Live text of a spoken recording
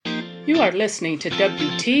You are listening to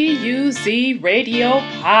WTUZ Radio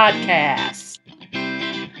Podcast.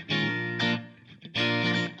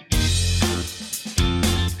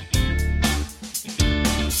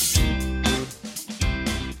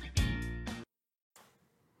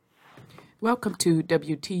 Welcome to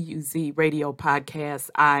WTUZ Radio Podcast.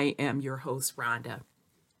 I am your host, Rhonda.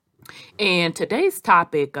 And today's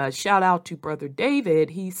topic, shout out to Brother David.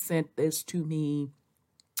 He sent this to me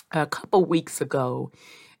a couple weeks ago.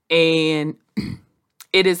 And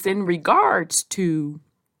it is in regards to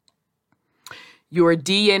your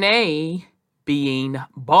DNA being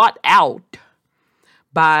bought out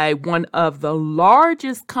by one of the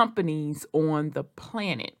largest companies on the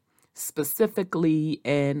planet, specifically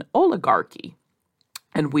an oligarchy.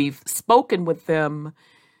 And we've spoken with them.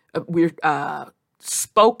 We're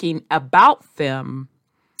spoken about them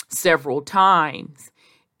several times.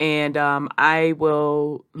 And I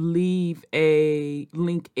will leave a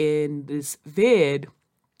link in this vid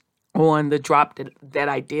on the drop that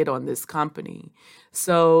I did on this company.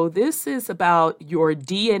 So this is about your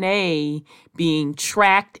DNA being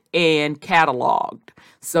tracked and cataloged.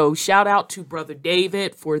 So shout out to Brother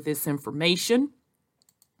David for this information.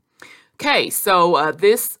 Okay, so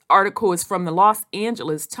this article is from the Los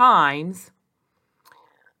Angeles Times.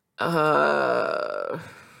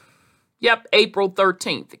 April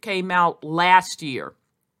 13th. It came out last year.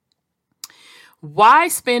 Why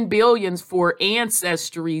spend billions for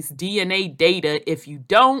Ancestry's DNA data if you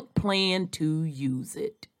don't plan to use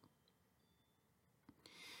it?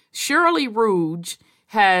 Shirley Rouge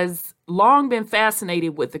has long been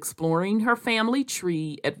fascinated with exploring her family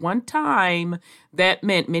tree. At one time, that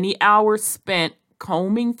meant many hours spent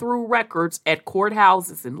combing through records at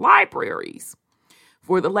courthouses and libraries.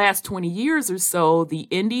 For the last 20 years or so, the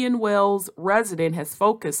Indian Wells resident has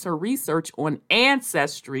focused her research on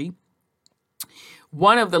Ancestry,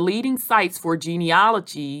 one of the leading sites for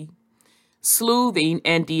genealogy, sleuthing,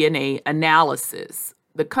 and DNA analysis.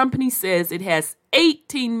 The company says it has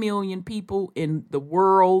 18 million people in the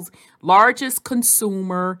world's largest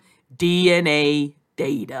consumer DNA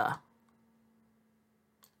data.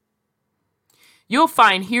 You'll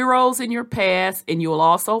find heroes in your past, and you'll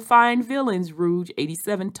also find villains, Rouge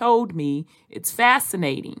 87 told me. It's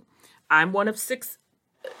fascinating. I'm one of 6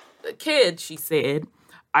 kids, she said.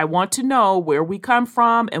 I want to know where we come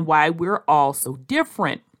from and why we're all so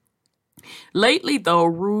different. Lately, though,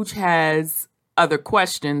 Rouge has other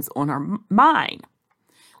questions on her mind,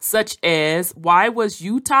 such as why was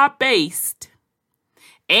Utah-based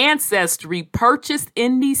Ancestry purchased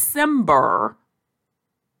in December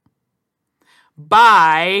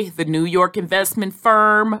by the New York investment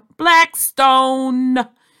firm Blackstone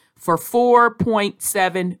for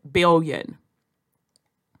 $4.7 billion.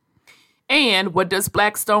 And what does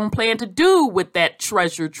Blackstone plan to do with that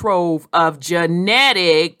treasure trove of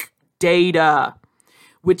genetic data,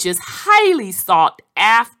 which is highly sought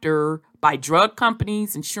after by drug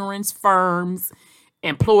companies, insurance firms,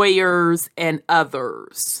 employers, and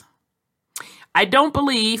others? I don't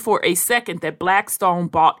believe for a second that Blackstone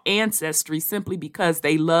bought Ancestry simply because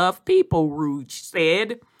they love people, Rouge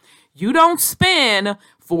said. You don't spend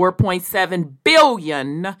 $4.7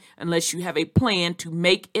 billion unless you have a plan to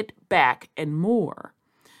make it back and more.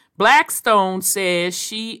 Blackstone says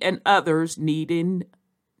she and others need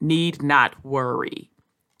not worry.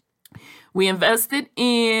 We invested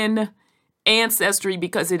in Ancestry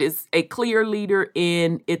because it is a clear leader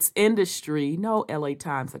in its industry. No, LA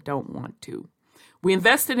Times, I don't want to. We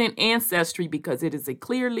invested in Ancestry because it is a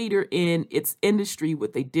clear leader in its industry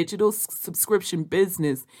with a digital subscription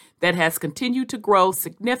business that has continued to grow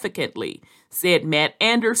significantly, said Matt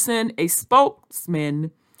Anderson, a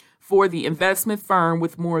spokesman for the investment firm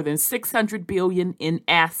with more than $600 billion in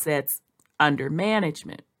assets under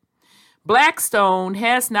management. Blackstone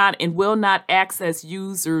has not and will not access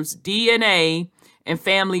users' DNA and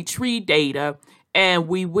family tree data, and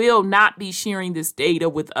we will not be sharing this data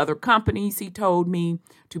with other companies, he told me.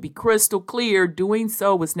 To be crystal clear, doing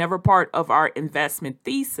so was never part of our investment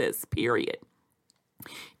thesis, period.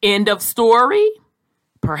 End of story?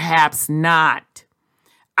 Perhaps not.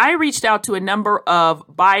 I reached out to a number of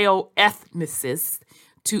bioethicists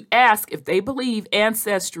to ask if they believe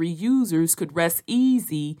Ancestry users could rest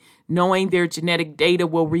easy knowing their genetic data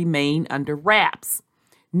will remain under wraps.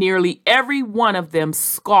 Nearly every one of them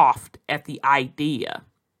scoffed at the idea.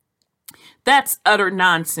 That's utter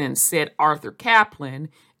nonsense, said Arthur Kaplan,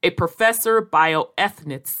 a professor of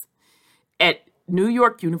bioethics at New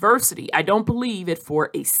York University. I don't believe it for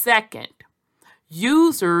a second.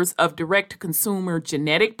 Users of direct-to-consumer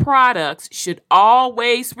genetic products should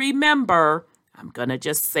always remember, I'm going to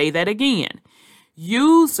just say that again,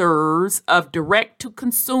 Users of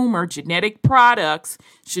direct-to-consumer genetic products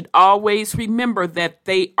should always remember that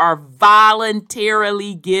they are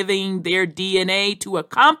voluntarily giving their DNA to a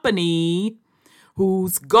company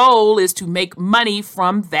whose goal is to make money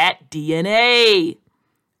from that DNA.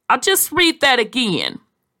 I'll just read that again.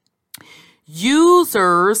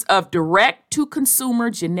 Users of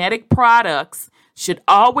direct-to-consumer genetic products should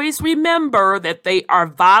always remember that they are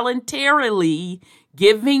voluntarily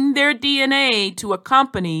giving their DNA to a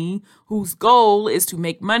company whose goal is to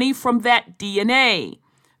make money from that DNA.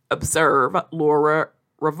 Observe Laura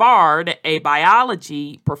Rivard, a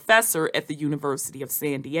biology professor at the University of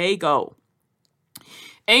San Diego.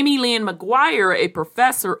 Amy Lynn McGuire, a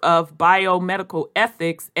professor of biomedical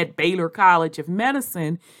ethics at Baylor College of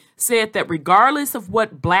Medicine, said that regardless of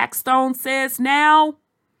what Blackstone says now,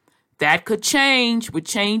 that could change with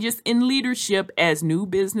changes in leadership as new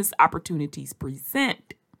business opportunities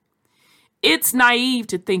present. It's naive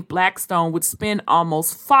to think Blackstone would spend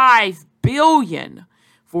almost $5 billion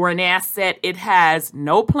for an asset it has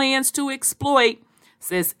no plans to exploit,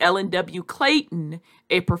 says Ellen W. Clayton,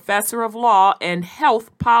 a professor of law and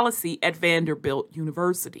health policy at Vanderbilt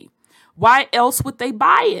University. Why else would they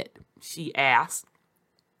buy it? She asked.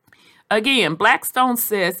 Again, Blackstone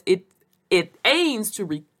says it aims to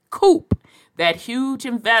recoup that huge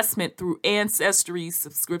investment through Ancestry's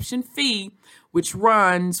subscription fee, which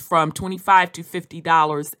runs from $25 to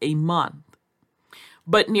 $50 a month.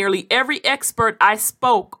 But nearly every expert I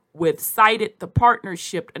spoke with cited the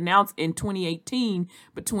partnership announced in 2018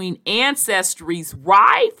 between Ancestry's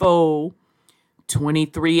rival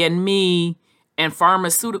 23andMe and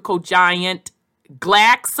pharmaceutical giant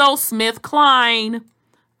GlaxoSmithKline.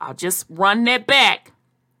 I'll just run that back.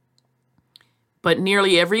 But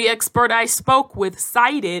nearly every expert I spoke with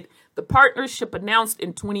cited the partnership announced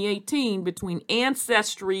in 2018 between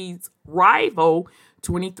Ancestry's rival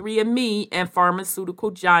 23andMe and pharmaceutical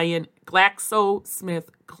giant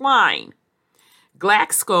GlaxoSmithKline.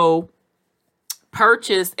 Glaxo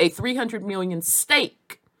purchased a $300 million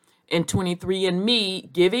stake in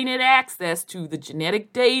 23andMe, giving it access to the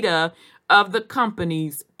genetic data of the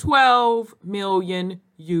company's 12 million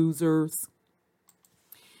users.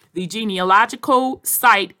 The genealogical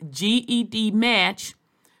site GEDmatch,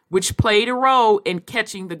 which played a role in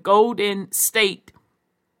catching the Golden State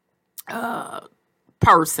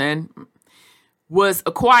person, was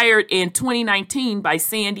acquired in 2019 by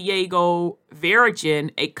San Diego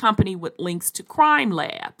Verigen, a company with links to crime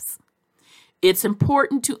labs. It's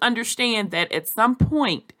important to understand that at some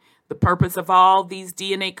point, the purpose of all these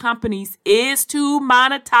DNA companies is to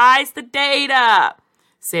monetize the data,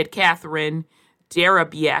 said Catherine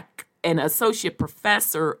Darabiak, an associate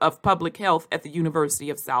professor of public health at the University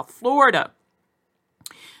of South Florida.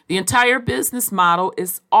 The entire business model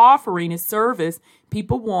is offering a service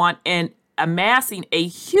people want and amassing a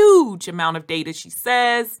huge amount of data, she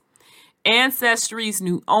says. Ancestry's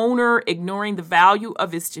new owner, ignoring the value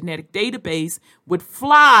of its genetic database, would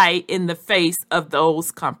fly in the face of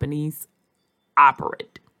those companies'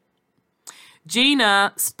 operate.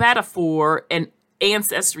 Gina Spatafor, an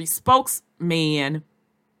Ancestry spokeswoman,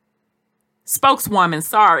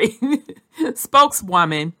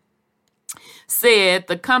 said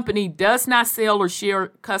the company does not sell or share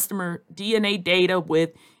customer DNA data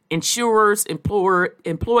with insurers,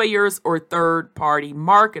 employers, or third-party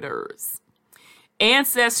marketers.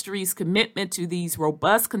 Ancestry's commitment to these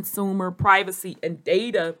robust consumer privacy and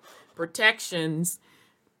data protections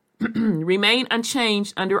remain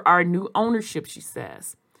unchanged under our new ownership, she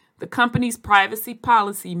says. The company's privacy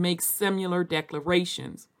policy makes similar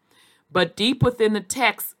declarations. But deep within the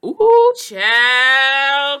text, ooh,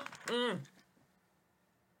 child.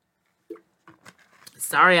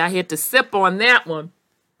 Sorry, I had to sip on that one.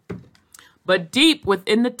 But deep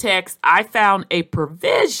within the text, I found a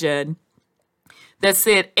provision that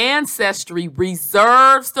said Ancestry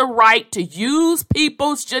reserves the right to use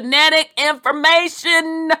people's genetic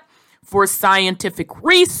information for scientific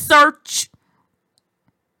research,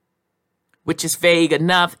 which is vague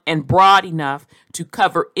enough and broad enough to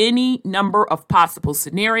cover any number of possible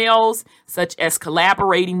scenarios, such as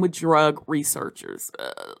collaborating with drug researchers.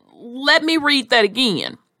 Let me read that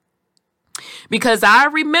again, because I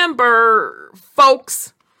remember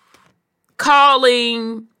folks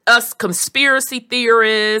calling us conspiracy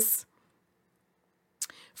theorists,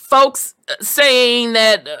 folks saying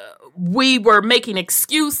that we were making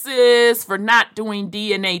excuses for not doing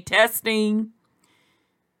DNA testing.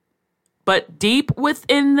 But deep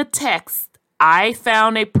within the text, I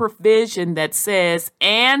found a provision that says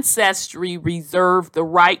Ancestry reserved the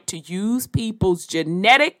right to use people's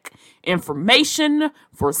genetic information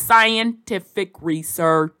for scientific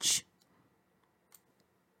research.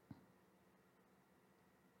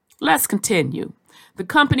 Let's continue. The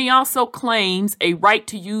company also claims a right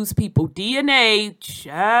to use people's DNA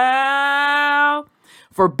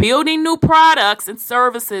for building new products and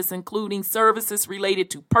services, including services related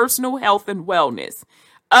to personal health and wellness.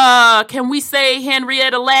 Can we say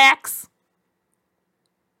Henrietta Lacks?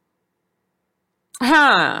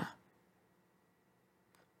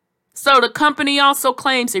 So the company also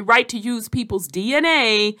claims a right to use people's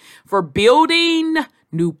DNA for building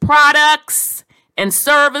new products and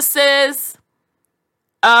services.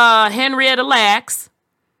 Henrietta Lacks,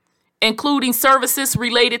 including services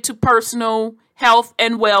related to personal health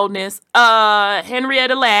and wellness.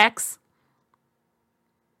 Henrietta Lacks.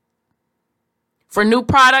 For new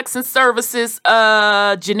products and services,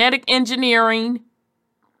 genetic engineering,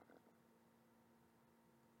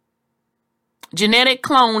 genetic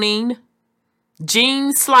cloning,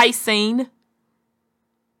 gene slicing.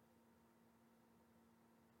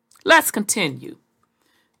 Let's continue.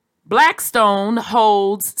 Blackstone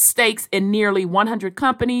holds stakes in nearly 100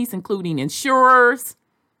 companies, including insurers,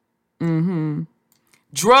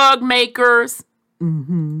 drug makers,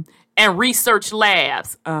 and research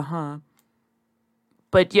labs.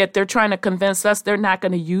 But yet they're trying to convince us they're not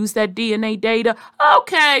going to use that DNA data.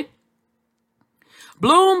 Okay.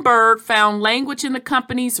 Bloomberg found language in the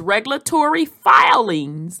company's regulatory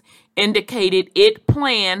filings indicated it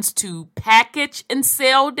plans to package and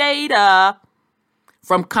sell data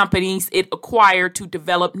from companies it acquired to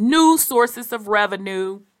develop new sources of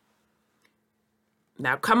revenue.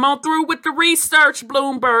 Now come on through with the research,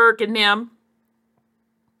 Bloomberg and them.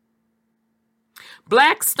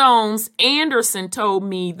 Blackstone's Anderson told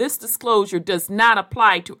me this disclosure does not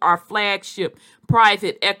apply to our flagship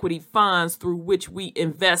private equity funds through which we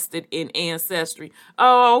invested in Ancestry.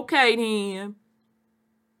 Oh, okay then.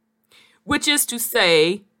 Which is to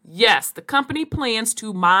say, yes, the company plans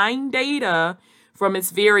to mine data from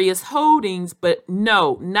its various holdings, but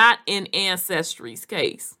no, not in Ancestry's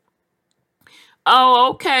case.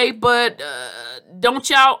 Oh, okay, but don't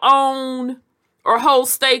y'all own or hold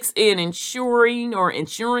stakes in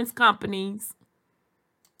insurance companies,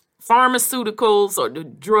 pharmaceuticals, or the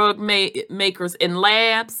drug makers in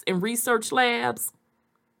labs and research labs?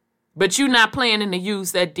 But you're not planning to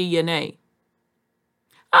use that DNA.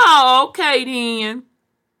 Oh, okay then.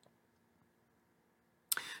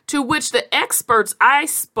 To which the experts I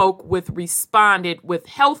spoke with responded with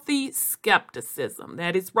healthy skepticism.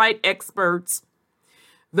 That is right, experts.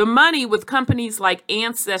 The money with companies like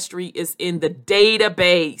Ancestry is in the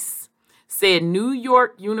database, said New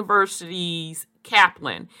York University's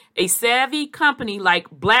Kaplan. A savvy company like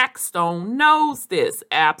Blackstone knows this.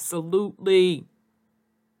 Absolutely.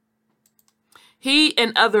 He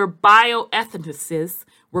and other bioethicists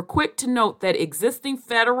were quick to note that existing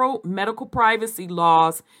federal medical privacy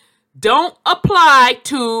laws don't apply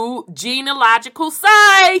to genealogical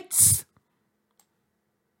sites.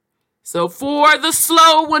 So for the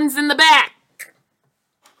slow ones in the back,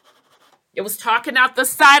 it was talking out the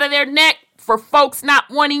side of their neck for folks not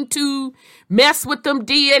wanting to mess with them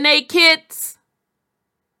DNA kits.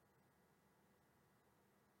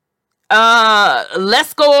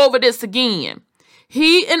 Let's go over this again.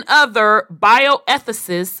 He and other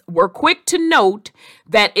bioethicists were quick to note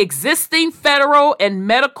that existing federal and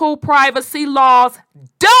medical privacy laws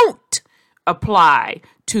don't apply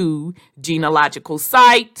to genealogical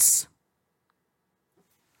sites.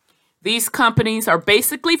 These companies are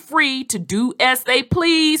basically free to do as they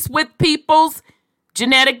please with people's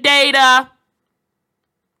genetic data.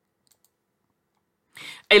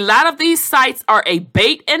 A lot of these sites are a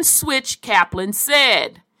bait and switch, Kaplan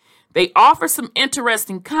said. They offer some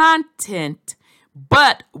interesting content,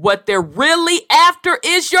 but what they're really after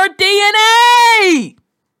is your DNA.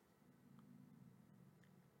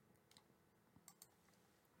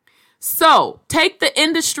 So, take the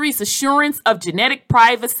industry's assurance of genetic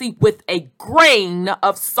privacy with a grain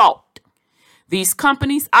of salt. These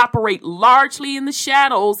companies operate largely in the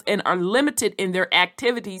shadows and are limited in their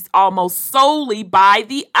activities almost solely by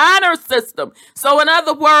the honor system. So, in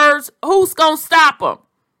other words, who's going to stop them?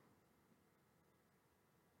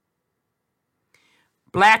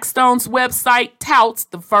 Blackstone's website touts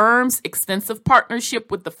the firm's extensive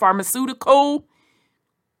partnership with the pharmaceutical,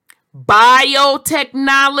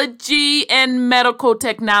 biotechnology, and medical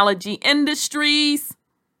technology industries,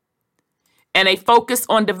 and a focus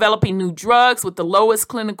on developing new drugs with the lowest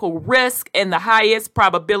clinical risk and the highest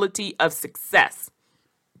probability of success.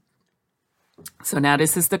 So now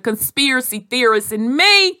this is the conspiracy theorist in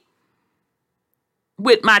me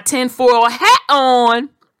with my tinfoil hat on.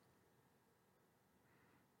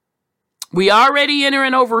 We already enter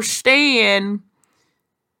and understand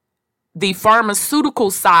the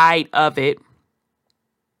pharmaceutical side of it,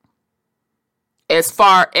 as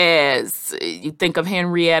far as you think of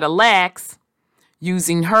Henrietta Lacks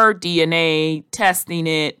using her DNA, testing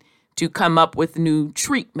it to come up with new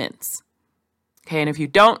treatments. Okay, and if you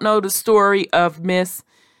don't know the story of Miss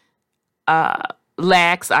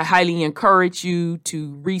Lacks, I highly encourage you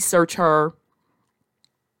to research her.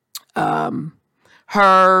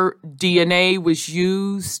 Her DNA was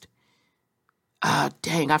used.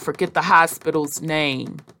 I forget the hospital's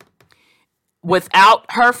name. Without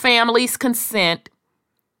her family's consent,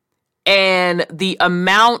 and the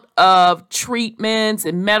amount of treatments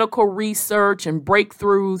and medical research and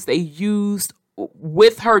breakthroughs they used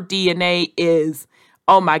with her DNA is,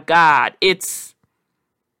 oh my God, it's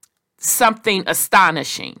something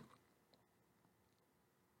astonishing.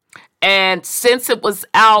 And since it was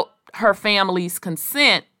out her family's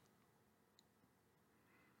consent,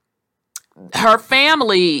 her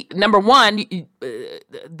family, number one,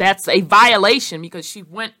 that's a violation because she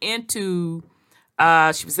went into,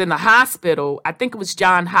 she was in the hospital. I think it was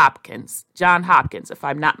Johns Hopkins, if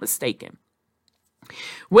I'm not mistaken.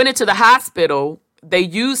 Went into the hospital. They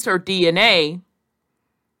used her DNA,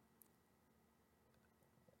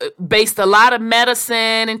 based a lot of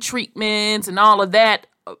medicine and treatments and all of that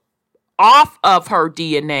off of her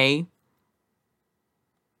DNA.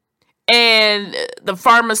 And the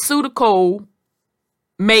pharmaceutical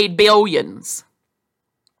made billions.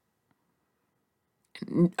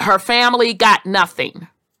 Her family got nothing.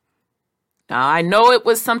 Now, I know it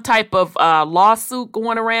was some type of lawsuit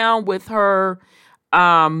going around with her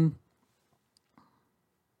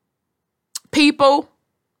people.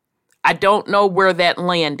 I don't know where that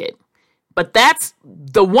landed. But that's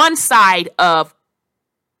the one side of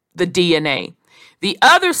the DNA. The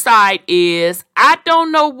other side is, I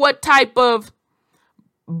don't know what type of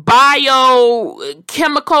biochemical,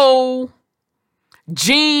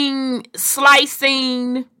 gene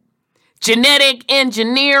slicing, genetic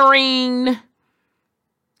engineering,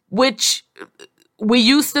 which we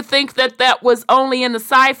used to think that that was only in the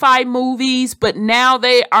sci-fi movies, but now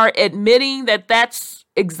they are admitting that that's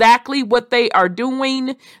exactly what they are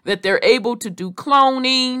doing, that they're able to do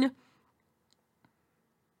cloning.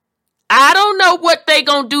 I don't know what they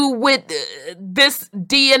gonna do with this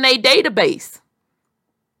DNA database.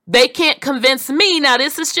 They can't convince me. Now,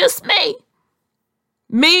 this is just me.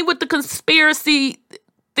 Me with the conspiracy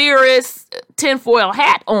theorist tinfoil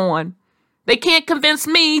hat on. They can't convince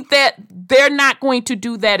me that they're not going to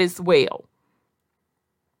do that as well.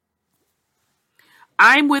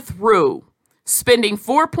 I'm with Rue. Spending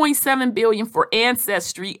 $4.7 billion for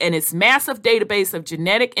Ancestry and its massive database of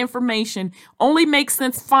genetic information only makes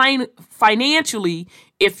sense financially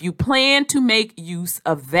if you plan to make use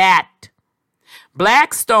of that.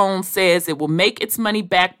 Blackstone says it will make its money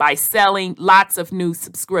back by selling lots of new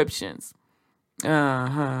subscriptions.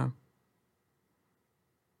 Yeah,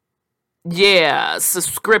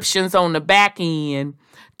 subscriptions on the back end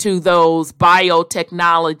to those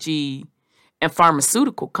biotechnology and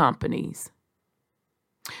pharmaceutical companies.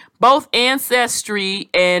 Both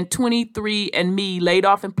Ancestry and 23andMe laid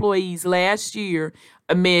off employees last year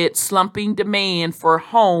amid slumping demand for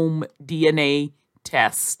home DNA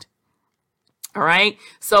tests. All right.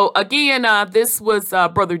 So again, this was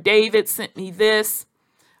Brother David sent me this.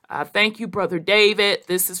 Thank you, Brother David.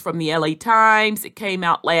 This is from the LA Times. It came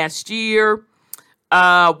out last year.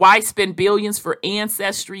 Why spend billions for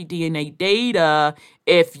Ancestry DNA data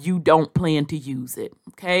if you don't plan to use it?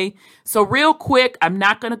 Okay, so real quick, I'm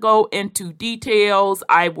not going to go into details.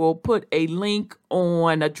 I will put a link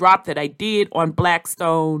on a drop that I did on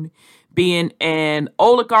Blackstone being an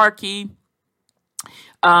oligarchy.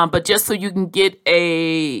 But just so you can get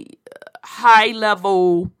a high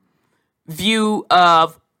level view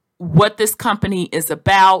of what this company is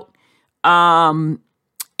about.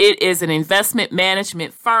 It is an investment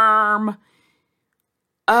management firm.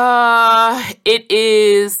 It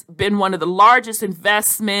is been one of the largest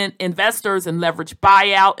investors in leverage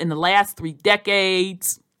buyout in the last 3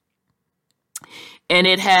 decades. And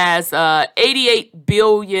it has 88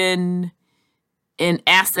 billion in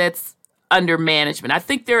assets under management. I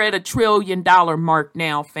think they're at $1 trillion mark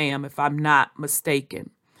now, fam, if I'm not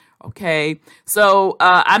mistaken. Okay, so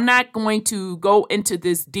I'm not going to go into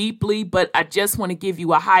this deeply, but I just want to give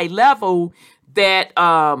you a high level that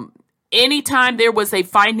anytime there was a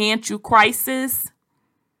financial crisis,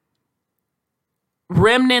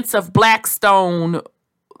 remnants of Blackstone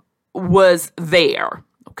was there.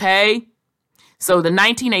 Okay, so the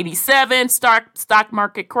 1987 stock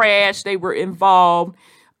market crash, they were involved.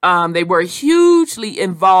 They were hugely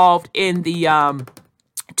involved in the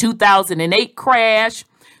 2008 crash,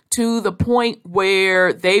 to the point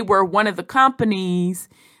where they were one of the companies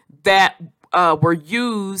that were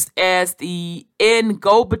used as the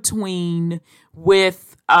go-between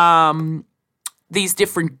with these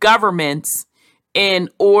different governments in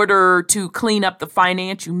order to clean up the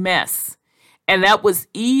financial mess. And that was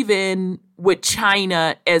even with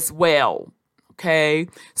China as well. Okay,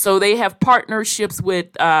 so they have partnerships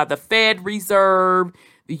with the Fed Reserve,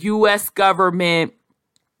 the U.S. government,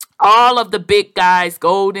 all of the big guys,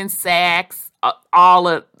 Goldman Sachs, all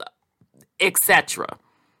of, etc.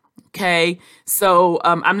 Okay, so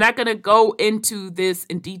I'm not going to go into this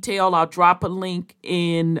in detail. I'll drop a link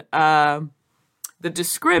in the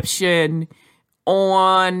description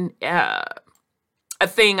on a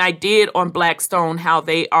thing I did on Blackstone, how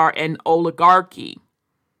they are an oligarchy.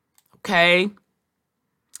 Okay,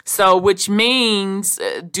 so which means,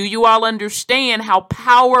 do you all understand how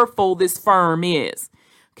powerful this firm is?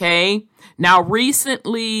 Okay. Now,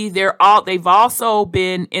 recently, they've also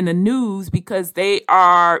been in the news because they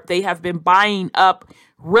have been buying up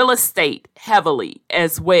real estate heavily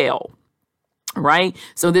as well. Right.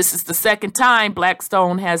 So this is the second time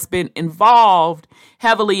Blackstone has been involved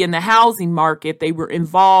heavily in the housing market. They were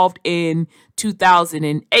involved in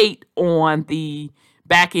 2008 on the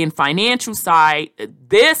back end financial side.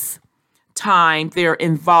 This time they're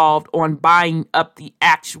involved on buying up the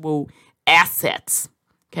actual assets.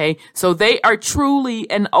 Okay, so they are truly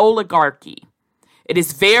an oligarchy. It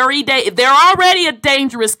is they're already a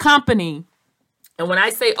dangerous company. And when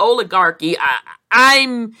I say oligarchy,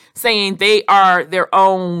 I'm saying they are their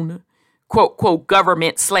own quote, quote,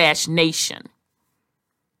 government / nation.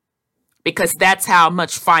 Because that's how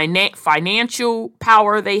much financial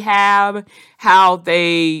power they have, how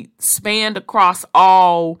they span across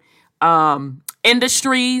all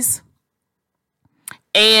industries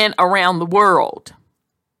and around the world.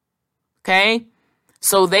 Okay,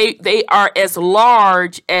 so they are as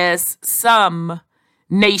large as some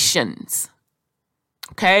nations.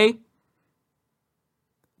 Okay,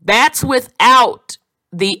 that's without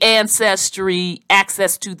the ancestry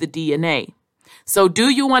access to the DNA. So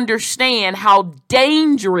do you understand how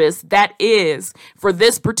dangerous that is for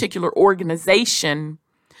this particular organization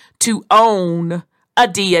to own a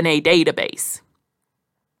DNA database?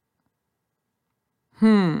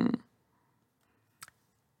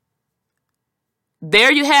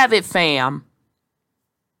 There you have it, fam.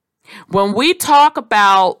 When we talk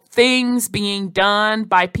about things being done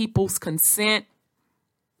by people's consent,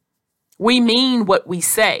 we mean what we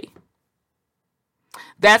say.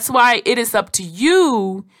 That's why it is up to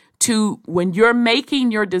you to, when you're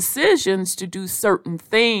making your decisions to do certain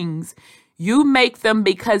things, you make them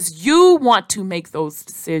because you want to make those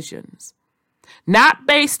decisions. Not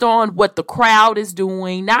based on what the crowd is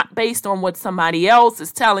doing, not based on what somebody else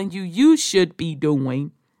is telling you should be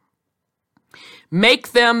doing.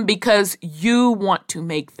 Make them because you want to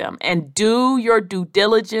make them. And do your due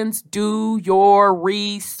diligence, do your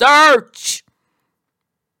research.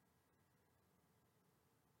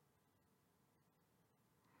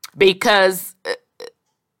 Because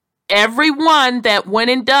everyone that went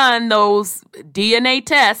and done those DNA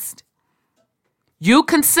tests, you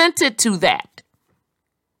consented to that.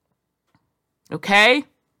 Okay?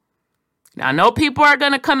 Now, I know people are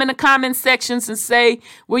going to come in the comment sections and say,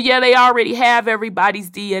 well, yeah, they already have everybody's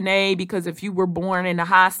DNA because if you were born in a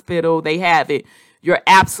hospital, they have it. You're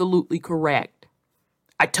absolutely correct.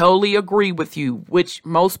 I totally agree with you, which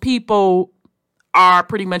most people are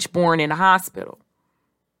pretty much born in a hospital.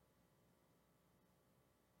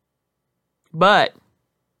 But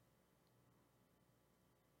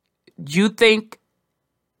you think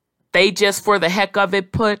they just for the heck of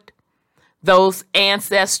it put those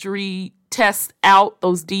ancestry tests out,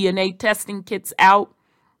 those DNA testing kits out,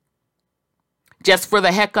 just for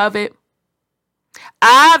the heck of it?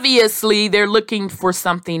 Obviously, they're looking for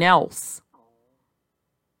something else.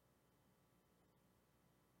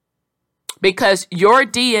 Because your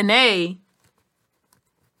DNA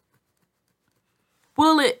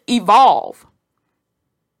will evolve.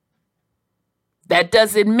 That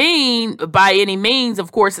doesn't mean by any means,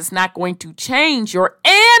 of course, it's not going to change your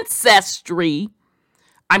ancestry.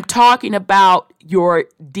 I'm talking about your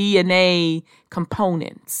DNA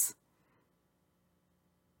components.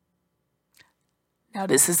 Now,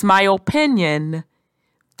 this is my opinion.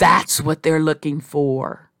 That's what they're looking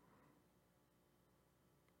for.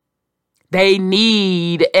 They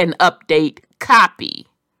need an update copy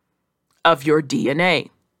of your DNA.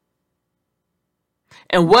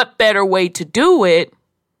 And what better way to do it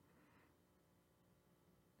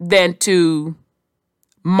than to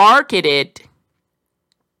market it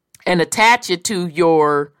and attach it to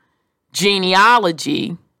your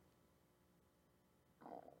genealogy,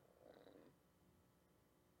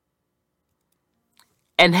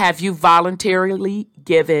 and have you voluntarily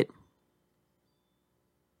give it?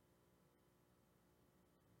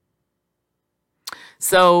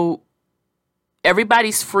 So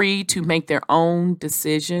everybody's free to make their own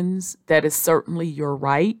decisions. That is certainly your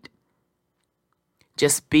right.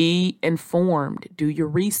 Just be informed. Do your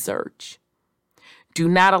research. Do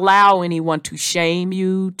not allow anyone to shame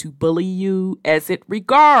you, to bully you as it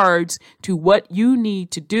regards to what you need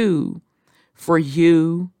to do for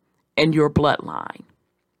you and your bloodline.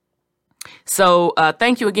 So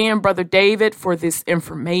thank you again, Brother David, for this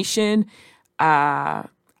information.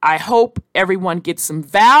 I hope everyone gets some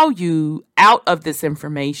value out of this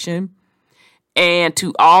information. And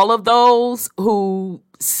to all of those who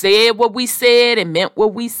said what we said and meant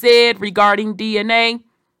what we said regarding DNA,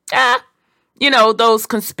 those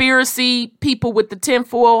conspiracy people with the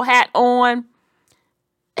tinfoil hat on,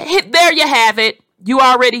 there you have it. You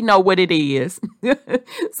already know what it is.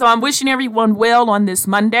 So I'm wishing everyone well on this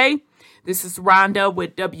Monday. This is Rhonda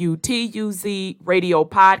with WTUZ Radio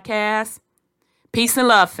Podcast. Peace and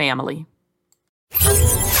love, family.